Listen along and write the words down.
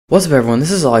What's up everyone,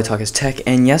 this is All I Talk is Tech,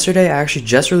 and yesterday I actually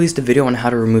just released a video on how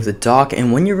to remove the dock,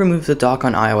 and when you remove the dock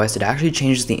on iOS, it actually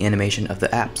changes the animation of the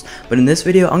apps. But in this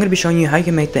video, I'm going to be showing you how you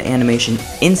can make the animation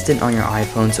instant on your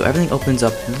iPhone so everything opens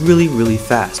up really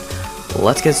fast.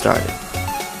 Let's get started.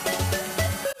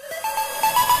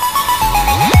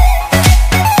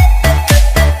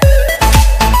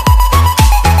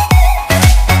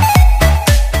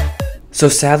 So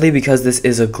sadly, because this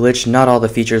is a glitch, not all the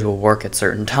features will work at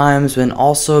certain times, and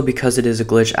also because it is a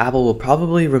glitch, Apple will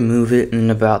probably remove it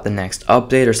in about the next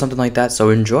update or something like that,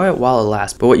 so enjoy it while it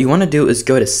lasts. But what you want to do is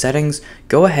go to Settings,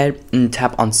 go ahead and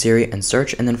tap on Siri and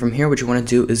search, and then from here what you want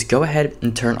to do is go ahead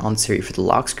and turn on Siri for the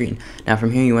lock screen. Now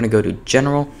from here you want to go to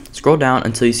General, scroll down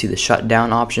until you see the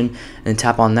shutdown option, and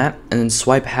tap on that, and then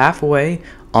swipe halfway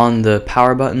on the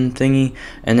power button thingy,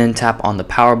 and then tap on the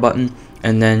power button,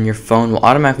 and then your phone will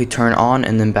automatically turn on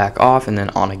and then back off and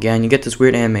then on again. You get this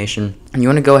weird animation, and you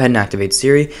want to go ahead and activate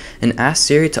Siri and ask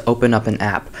Siri to open up an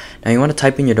app. Now you want to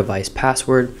type in your device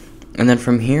password, and then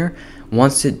from here,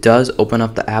 once it does open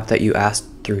up the app that you asked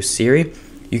through Siri,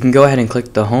 you can go ahead and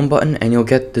click the home button and you'll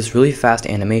get this really fast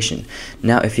animation.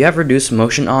 Now if you have reduced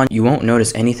motion on, you won't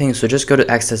notice anything, so just go to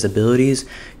accessibilities,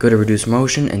 go to reduce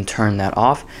motion and turn that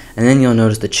off, and then you'll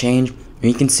notice the change, and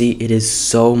you can see it is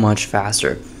so much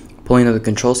faster. Pulling up the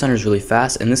control center is really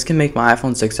fast, and this can make my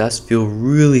iPhone 6s feel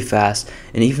really fast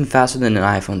and even faster than an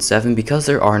iPhone 7 because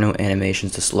there are no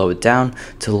animations to slow it down,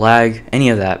 to lag, any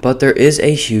of that. But there is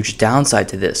a huge downside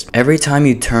to this. Every time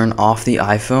you turn off the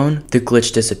iPhone, the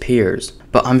glitch disappears.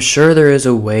 But I'm sure there is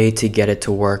a way to get it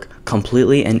to work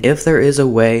completely, and if there is a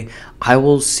way, I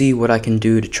will see what I can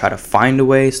do to try to find a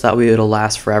way so that way it'll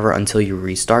last forever until you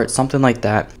restart, something like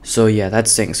that. So yeah,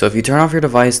 that's thing. So if you turn off your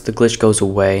device, the glitch goes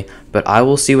away, but I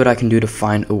will see what I can do to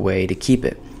find a way to keep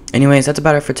it. Anyways, that's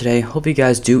about it for today. Hope you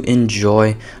guys do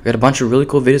enjoy. I got a bunch of really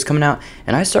cool videos coming out,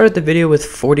 and I started the video with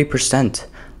 40%.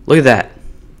 Look at that.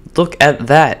 Look at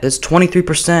that. That's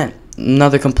 23%.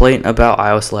 Another complaint about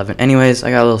iOS 11. Anyways,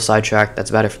 I got a little sidetracked. That's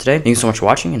about it for today. Thank you so much for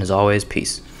watching, and as always,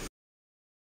 peace.